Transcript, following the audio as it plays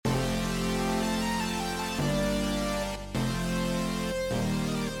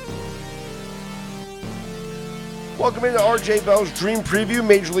Welcome into RJ Bell's Dream Preview,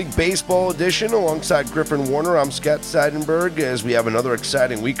 Major League Baseball edition. Alongside Griffin Warner, I'm Scott Seidenberg, as we have another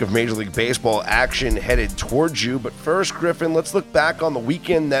exciting week of Major League Baseball action headed towards you. But first, Griffin, let's look back on the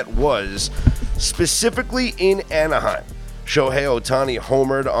weekend that was, specifically in Anaheim. Shohei Ohtani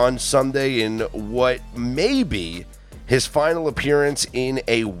homered on Sunday in what may be his final appearance in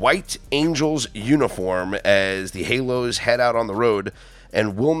a white Angels uniform as the Halos head out on the road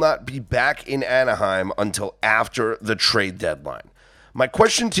and will not be back in Anaheim until after the trade deadline. My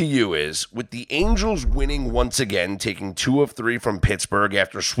question to you is, with the Angels winning once again, taking 2 of 3 from Pittsburgh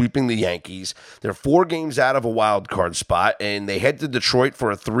after sweeping the Yankees, they're 4 games out of a wild card spot, and they head to Detroit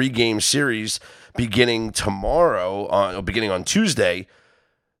for a 3-game series beginning on Tuesday.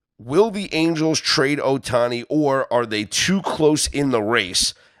 Will the Angels trade Ohtani, or are they too close in the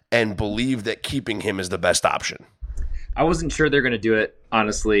race and believe that keeping him is the best option? I wasn't sure they're going to do it,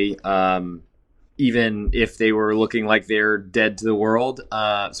 honestly, even if they were looking like they're dead to the world.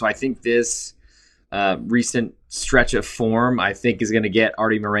 So I think this recent stretch of form, I think, is going to get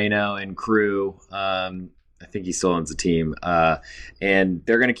Artie Moreno and crew. I think he still owns the team. And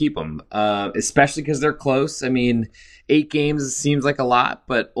they're going to keep him, especially because they're close. I mean, 8 games seems like a lot,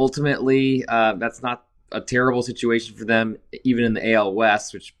 but ultimately that's not a terrible situation for them, even in the AL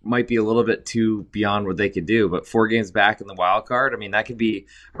West, which might be a little bit too beyond what they could do. But 4 games back in the wild card, I mean, that could be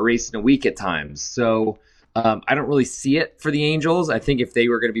a race in a week at times. So I don't really see it for the Angels. I think if they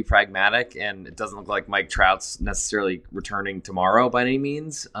were going to be pragmatic, and it doesn't look like Mike Trout's necessarily returning tomorrow by any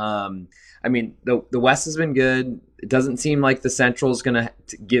means. I mean, the West has been good. It doesn't seem like the Central is going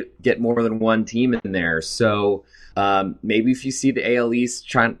to get more than one team in there. So maybe if you see the AL East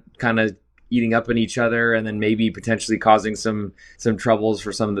trying kind of eating up on each other and then maybe potentially causing some troubles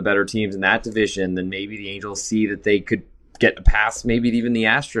for some of the better teams in that division, then maybe the Angels see that they could get past maybe even the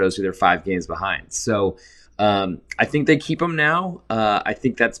Astros, who they're 5 games behind. So I think they keep him now. I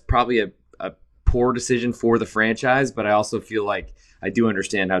think that's probably a poor decision for the franchise, but I also feel like I do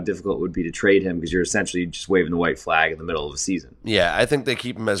understand how difficult it would be to trade him because you're essentially just waving the white flag in the middle of a season. Yeah, I think they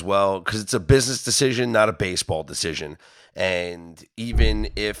keep him as well because it's a business decision, not a baseball decision. And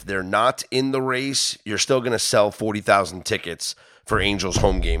even if they're not in the race, you're still going to sell 40,000 tickets for Angels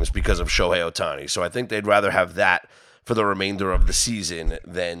home games because of Shohei Ohtani. So I think they'd rather have that for the remainder of the season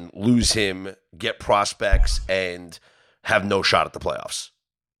than lose him, get prospects, and have no shot at the playoffs.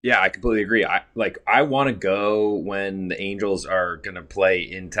 Yeah, I completely agree. I want to go when the Angels are going to play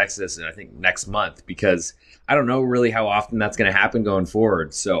in Texas, and I think next month, because I don't know really how often that's going to happen going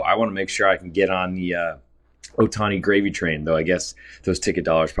forward. So I want to make sure I can get on the Ohtani gravy train, though I guess those ticket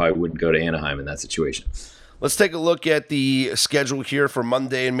dollars probably wouldn't go to Anaheim in that situation. Let's take a look at the schedule here for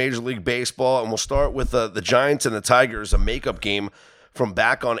Monday in Major League Baseball, and we'll start with the Giants and the Tigers, a makeup game from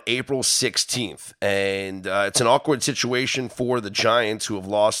back on April 16th. And it's an awkward situation for the Giants, who have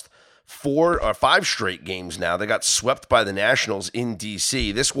lost 5 straight games now. They got swept by the Nationals in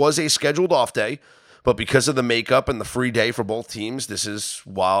D.C. This was a scheduled off day, but because of the makeup and the free day for both teams, this is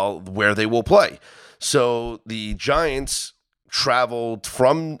where they will play. So the Giants traveled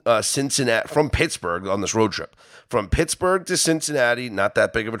from Pittsburgh on this road trip. From Pittsburgh to Cincinnati, not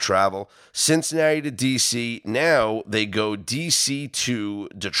that big of a travel. Cincinnati to D.C. Now they go D.C. to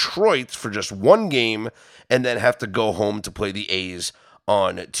Detroit for just 1 game and then have to go home to play the A's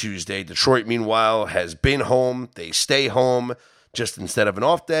on Tuesday. Detroit, meanwhile, has been home. They stay home. Just instead of an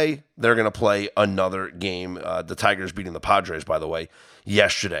off day, they're going to play another game. The Tigers beating the Padres, by the way,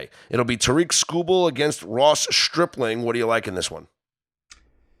 yesterday. It'll be Tariq Skubal against Ross Stripling. What do you like in this one?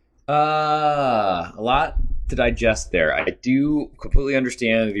 A lot to digest there. I do completely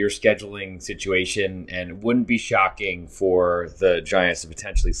understand your scheduling situation, and it wouldn't be shocking for the Giants to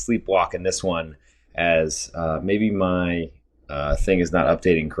potentially sleepwalk in this one, as maybe my thing is not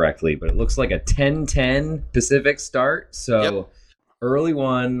updating correctly, but it looks like a 10:10 Pacific start. So yep. Early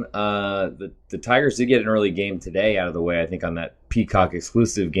one. The Tigers did get an early game today out of the way, I think, on that Peacock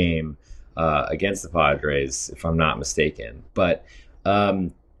exclusive game against the Padres, if I'm not mistaken. But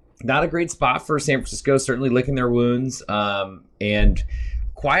not a great spot for San Francisco, certainly licking their wounds. And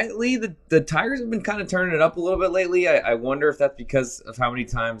quietly, the Tigers have been kind of turning it up a little bit lately. I wonder if that's because of how many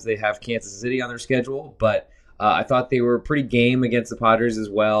times they have Kansas City on their schedule. But I thought they were pretty game against the Padres as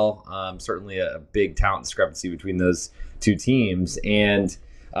well. Certainly a big talent discrepancy between those 2 teams. And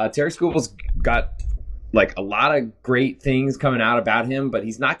Terry Skubal's got like a lot of great things coming out about him, but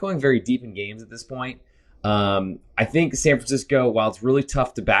he's not going very deep in games at this point. I think San Francisco, while it's really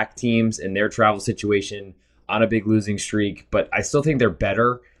tough to back teams in their travel situation on a big losing streak, but I still think they're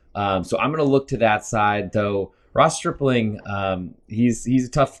better. So I'm going to look to that side, though. Ross Stripling, he's a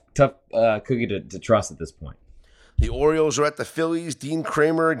tough cookie to trust at this point. The Orioles are at the Phillies. Dean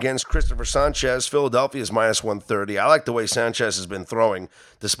Kramer against Christopher Sanchez. Philadelphia is minus 130. I like the way Sanchez has been throwing,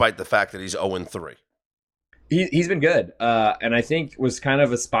 despite the fact that he's 0-3. He's been good, and I think was kind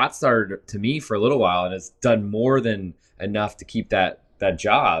of a spot starter to me for a little while, and has done more than enough to keep that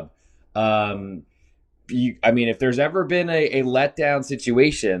job. If there's ever been a letdown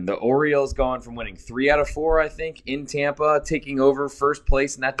situation, the Orioles going from winning 3 out of 4, I think, in Tampa, taking over first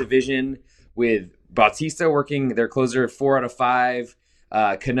place in that division with Bautista working their closer at 4 out of 5,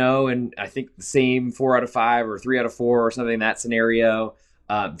 Cano, and I think the same 4 out of 5 or 3 out of 4 or something in that scenario.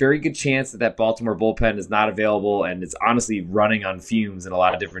 Very good chance that Baltimore bullpen is not available and it's honestly running on fumes in a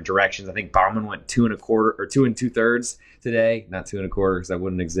lot of different directions. I think Bauman went 2 1/4 or 2 2/3 today, not 2 1/4 because that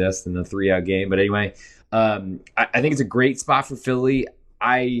wouldn't exist in a 3-out game. But anyway, I think it's a great spot for Philly.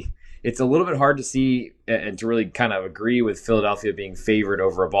 It's a little bit hard to see and to really kind of agree with Philadelphia being favored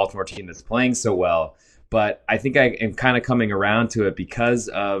over a Baltimore team that's playing so well. But I think I am kind of coming around to it because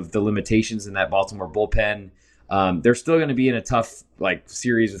of the limitations in that Baltimore bullpen. They're still going to be in a tough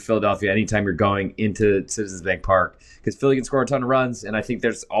series with Philadelphia anytime you're going into Citizens Bank Park because Philly can score a ton of runs, and I think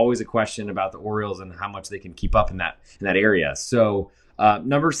there's always a question about the Orioles and how much they can keep up in that area. So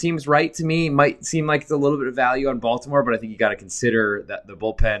number seems right to me. Might seem like it's a little bit of value on Baltimore, but I think you got to consider that the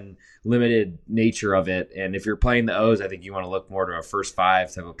bullpen limited nature of it. And if you're playing the O's, I think you want to look more to a first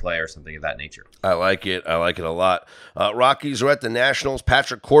 5 type of play or something of that nature. I like it. I like it a lot. Rockies are at the Nationals.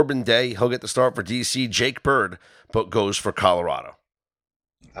 Patrick Corbin Day. He'll get the start for DC. Jake Bird goes for Colorado.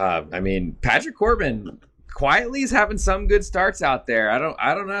 Patrick Corbin quietly is having some good starts out there. I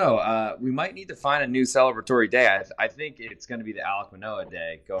don't know. We might need to find a new celebratory day. I think it's going to be the Alek Manoah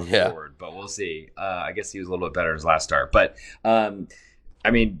day going forward, but we'll see. I guess he was a little bit better in his last start. But,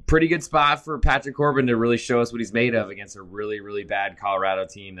 pretty good spot for Patrick Corbin to really show us what he's made of against a really, really bad Colorado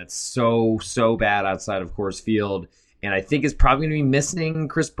team that's so bad outside of Coors Field. And I think is probably going to be missing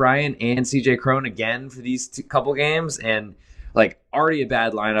Chris Bryant and CJ Cron again for these couple games. And already a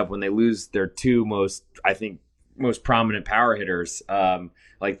bad lineup when they lose their 2 most prominent power hitters. The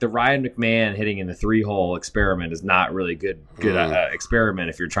Ryan McMahon hitting in the 3-hole experiment is not really good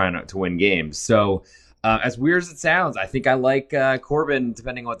experiment if you're trying to win games. So as weird as it sounds, I think I like Corbin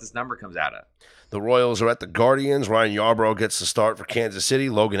depending on what this number comes out at. The Royals are at the Guardians. Ryan Yarbrough gets the start for Kansas City.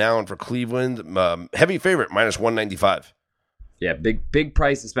 Logan Allen for Cleveland. Heavy favorite, minus 195. Yeah, big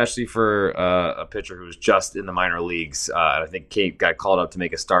price, especially for a pitcher who was just in the minor leagues. I think Kate got called up to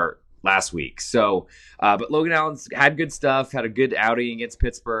make a start last week. So, but Logan Allen's had good stuff, had a good outing against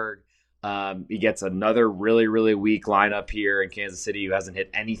Pittsburgh. He gets another really, really weak lineup here in Kansas City who hasn't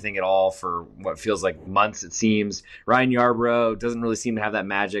hit anything at all for what feels like months, it seems. Ryan Yarbrough doesn't really seem to have that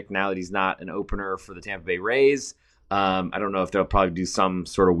magic now that he's not an opener for the Tampa Bay Rays. I don't know if they'll probably do some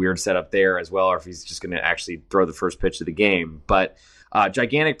sort of weird setup there as well, or if he's just going to actually throw the first pitch of the game. But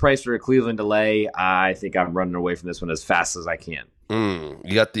gigantic price for a Cleveland delay. I think I'm running away from this one as fast as I can.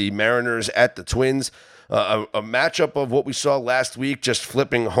 You got the Mariners at the Twins. A matchup of what we saw last week, just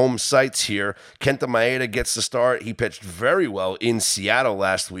flipping home sites here. Kenta Maeda gets the start. He pitched very well in Seattle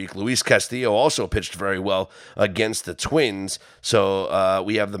last week. Luis Castillo also pitched very well against the Twins. So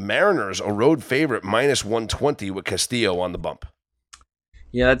we have the Mariners, a road favorite, minus 120 with Castillo on the bump.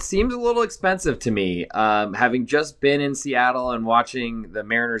 Yeah, it seems a little expensive to me. Having just been in Seattle and watching the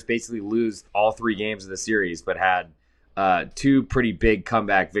Mariners basically lose all 3 games of the series, but had 2 pretty big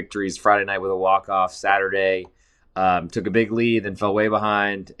comeback victories. Friday night with a walk-off, Saturday took a big lead, then fell way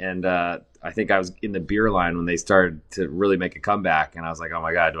behind, and I think I was in the beer line when they started to really make a comeback, and I was like, oh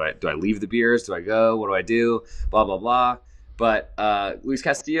my God, do I leave the beers? Do I go? What do I do? Blah, blah, blah. But Luis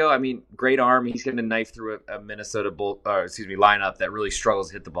Castillo, great arm. He's going to knife through a Minnesota lineup that really struggles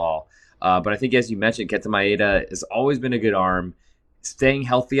to hit the ball. But I think, as you mentioned, Kenta Maeda has always been a good arm. Staying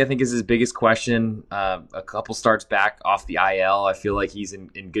healthy, I think, is his biggest question. A couple starts back off the IL, I feel like he's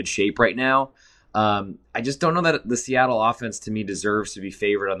in good shape right now. I just don't know that the Seattle offense, to me, deserves to be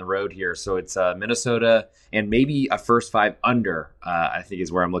favored on the road here. So it's Minnesota and maybe a first 5 under, I think,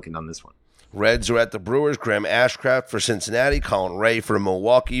 is where I'm looking on this one. Reds are at the Brewers. Graham Ashcraft for Cincinnati. Colin Ray for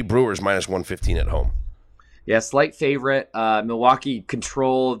Milwaukee. Brewers minus 115 at home. Yeah, slight favorite. Milwaukee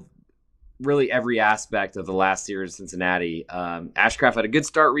controlled really every aspect of the last series of Cincinnati. Ashcraft had a good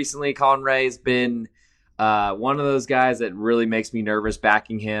start recently. Colin Ray has been one of those guys that really makes me nervous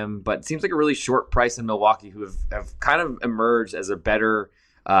backing him, but it seems like a really short price in Milwaukee, who have kind of emerged as a better,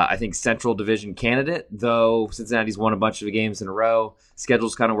 I think, Central Division candidate, though Cincinnati's won a bunch of games in a row.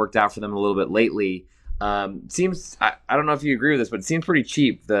 Schedule's kind of worked out for them a little bit lately. Seems I don't know if you agree with this, but it seems pretty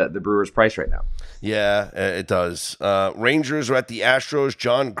cheap, the Brewers price right now. Yeah, it does. Rangers are at the Astros.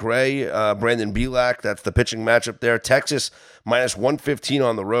 John Gray, Brandon Belak. That's the pitching matchup there. Texas minus 115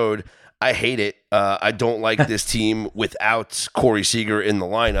 on the road. I hate it. I don't like this team without Corey Seager in the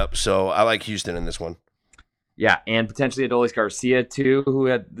lineup, so I like Houston in this one. Yeah, and potentially Adolis Garcia, too, who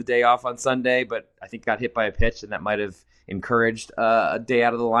had the day off on Sunday, but I think got hit by a pitch, and that might have encouraged a day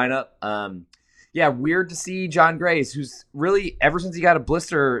out of the lineup. Yeah, weird to see John Grace, who's really, ever since he got a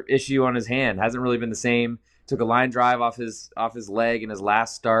blister issue on his hand, hasn't really been the same. Took a line drive off his leg in his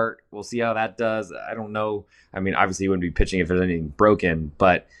last start. We'll see how that does. I don't know. I mean, obviously he wouldn't be pitching if there's anything broken,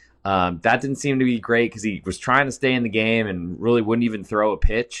 but that didn't seem to be great because he was trying to stay in the game and really wouldn't even throw a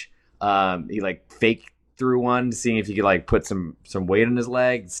pitch. He fake threw one to see if he could put some weight on his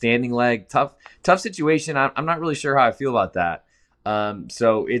leg, standing leg. Tough situation. I'm not really sure how I feel about that.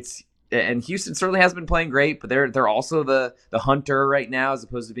 And Houston certainly has been playing great, but they're also the hunter right now as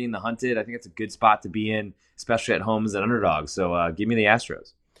opposed to being the hunted. I think it's a good spot to be in, especially at home as an underdog. So give me the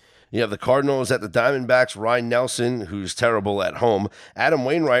Astros. You have the Cardinals at the Diamondbacks. Ryan Nelson, who's terrible at home. Adam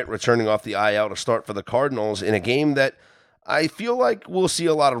Wainwright returning off the IL to start for the Cardinals in a game that I feel like we'll see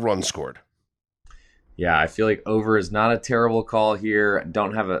a lot of runs scored. Yeah, I feel like over is not a terrible call here. I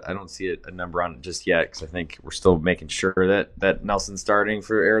don't see a number on it just yet because I think we're still making sure that Nelson's starting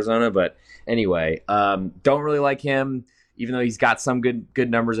for Arizona. But anyway, don't really like him, even though he's got some good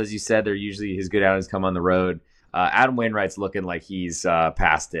numbers, as you said. They're usually his good outings come on the road. Adam Wainwright's looking like he's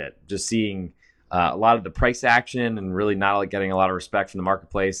past it. Just seeing a lot of the price action and really not getting a lot of respect from the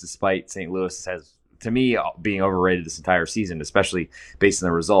marketplace, despite St. Louis has, to me, being overrated this entire season, especially based on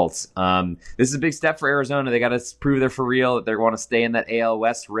the results. This is a big step for Arizona. They got to prove they're for real, that they're going to stay in that AL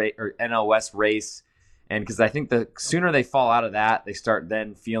West or NL West race. And because I think the sooner they fall out of that, they start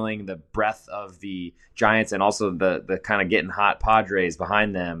then feeling the breath of the Giants and also the kind of getting hot Padres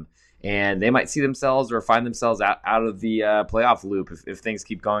behind them. And they might see themselves or find themselves out of the playoff loop if things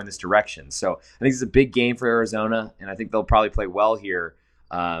keep going this direction. So I think it's a big game for Arizona, and I think they'll probably play well here.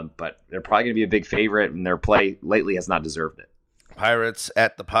 But they're probably going to be a big favorite, and their play lately has not deserved it. Pirates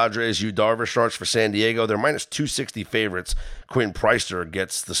at the Padres. Yu Darvish starts for San Diego. They're minus 260 favorites. Quinn Priester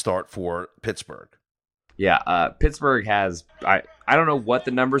gets the start for Pittsburgh. Yeah, Pittsburgh has, I don't know what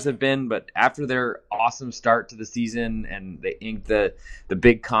the numbers have been, but after their awesome start to the season and they inked the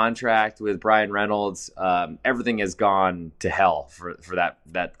big contract with Brian Reynolds, everything has gone to hell for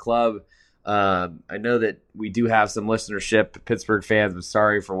that club. I know that we do have some listenership, Pittsburgh fans. I'm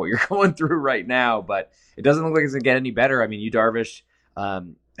sorry for what you're going through right now, but it doesn't look like it's going to get any better. I mean, Yu Darvish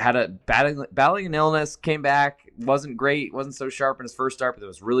had battling an illness, came back, wasn't great, wasn't so sharp in his first start, but it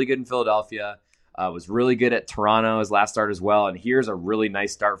was really good in Philadelphia. Was really good at Toronto, his last start as well. And here's a really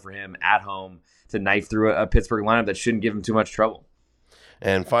nice start for him at home to knife through a Pittsburgh lineup that shouldn't give him too much trouble.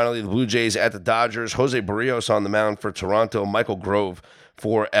 And finally, the Blue Jays at the Dodgers. Jose Barrios on the mound for Toronto. Michael Grove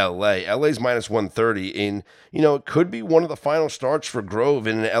for L.A. L.A.'s minus 130. And, it could be one of the final starts for Grove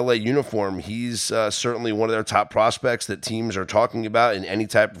in an L.A. uniform. He's certainly one of their top prospects that teams are talking about in any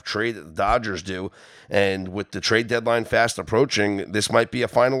type of trade that the Dodgers do. And with the trade deadline fast approaching, this might be a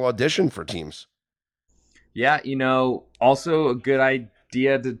final audition for teams. Yeah, also a good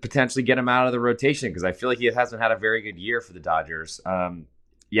idea to potentially get him out of the rotation because I feel like he hasn't had a very good year for the Dodgers.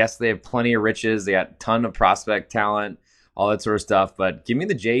 Yes, they have plenty of riches. They got a ton of prospect talent, all that sort of stuff. But give me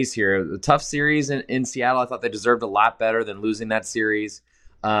the Jays here. The tough series in Seattle, I thought they deserved a lot better than losing that series.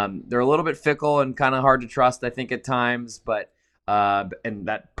 They're a little bit fickle and kind of hard to trust, I think, at times. But and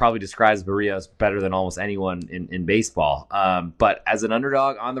that probably describes Barrios better than almost anyone in baseball. But as an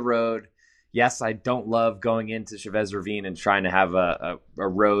underdog on the road, yes, I don't love going into Chavez Ravine and trying to have a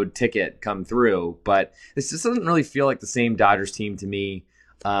road ticket come through, but this just doesn't really feel like the same Dodgers team to me.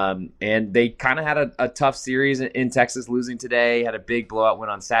 And they kind of had a tough series in Texas, losing today, had a big blowout win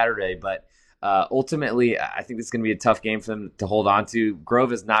on Saturday, but ultimately, I think this is going to be a tough game for them to hold on to.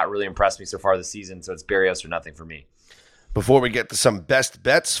 Grove has not really impressed me so far this season, so it's Barrios or nothing for me. Before we get to some best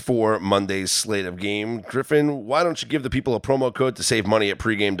bets for Monday's slate of game, Griffin, why don't you give the people a promo code to save money at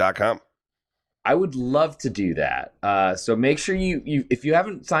pregame.com? I would love to do that. So make sure you if you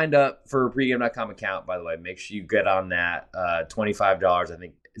haven't signed up for a pregame.com account, by the way, make sure you get on that. $25, I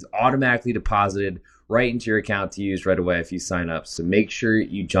think, is automatically deposited right into your account to use right away if you sign up. So make sure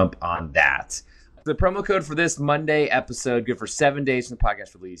you jump on that. The promo code for this Monday episode, good for 7 days from the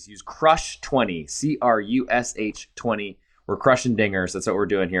podcast release. Use CRUSH20, CRUSH 20. We're crushing dingers. That's what we're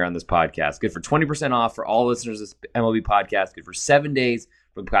doing here on this podcast. Good for 20% off for all listeners of this MLB podcast. Good for 7 days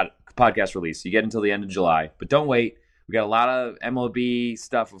from the podcast release. You get until the end of July. But don't wait. We got a lot of MLB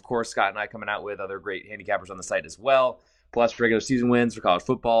stuff. Of course, Scott and I coming out with other great handicappers on the site as well. Plus regular season wins for college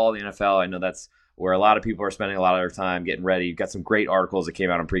football, the NFL. I know that's where a lot of people are spending a lot of their time getting ready. You've got some great articles that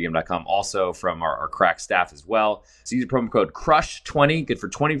came out on pregame.com also from our crack staff as well. So use the promo code CRUSH20, good for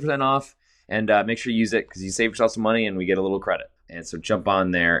 20% off. And make sure you use it because you save yourself some money and we get a little credit. And so jump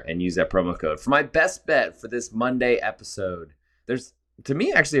on there and use that promo code. For my best bet for this Monday episode, there's, to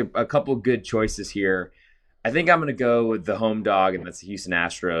me, actually a couple good choices here. I think I'm going to go with the home dog, and that's the Houston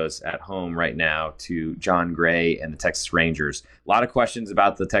Astros at home right now to John Gray and the Texas Rangers. A lot of questions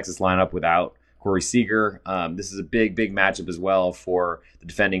about the Texas lineup without Corey Seager. This is a big matchup as well for the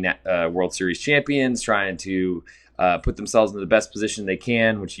defending World Series champions, trying to put themselves in the best position they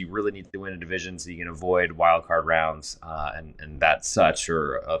can, which you really need to win a division so you can avoid wild card rounds and that such,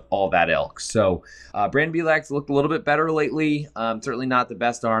 or all that ilk. So Brandon Bielak's looked a little bit better lately. Certainly not the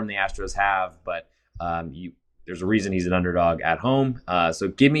best arm the Astros have, but there's a reason he's an underdog at home. So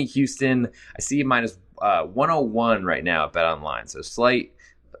give me Houston. I see minus 101 right now at BetOnline. So a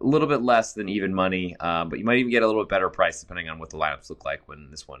little bit less than even money, but you might even get a little bit better price depending on what the lineups look like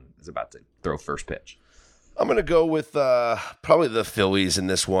when this one is about to throw first pitch. I'm going to go with probably the Phillies in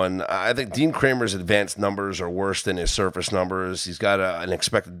this one. I think Dean Kramer's advanced numbers are worse than his surface numbers. He's got an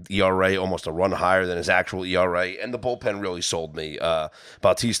expected ERA almost a run higher than his actual ERA, and the bullpen really sold me.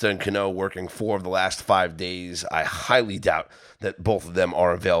 Bautista and Cano working 4 of the last 5 days. I highly doubt that both of them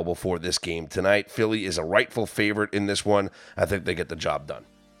are available for this game tonight. Philly is a rightful favorite in this one. I think they get the job done.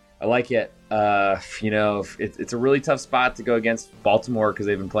 I like it. It's a really tough spot to go against Baltimore because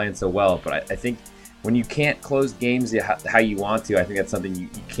they've been playing so well, but I think when you can't close games how you want to, I think that's something you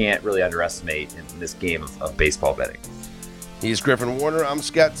can't really underestimate in this game of baseball betting. He's Griffin Warner. I'm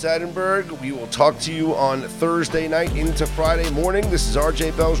Scott Seidenberg. We will talk to you on Thursday night into Friday morning. This is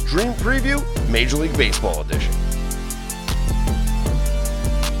RJ Bell's Dream Preview, Major League Baseball edition.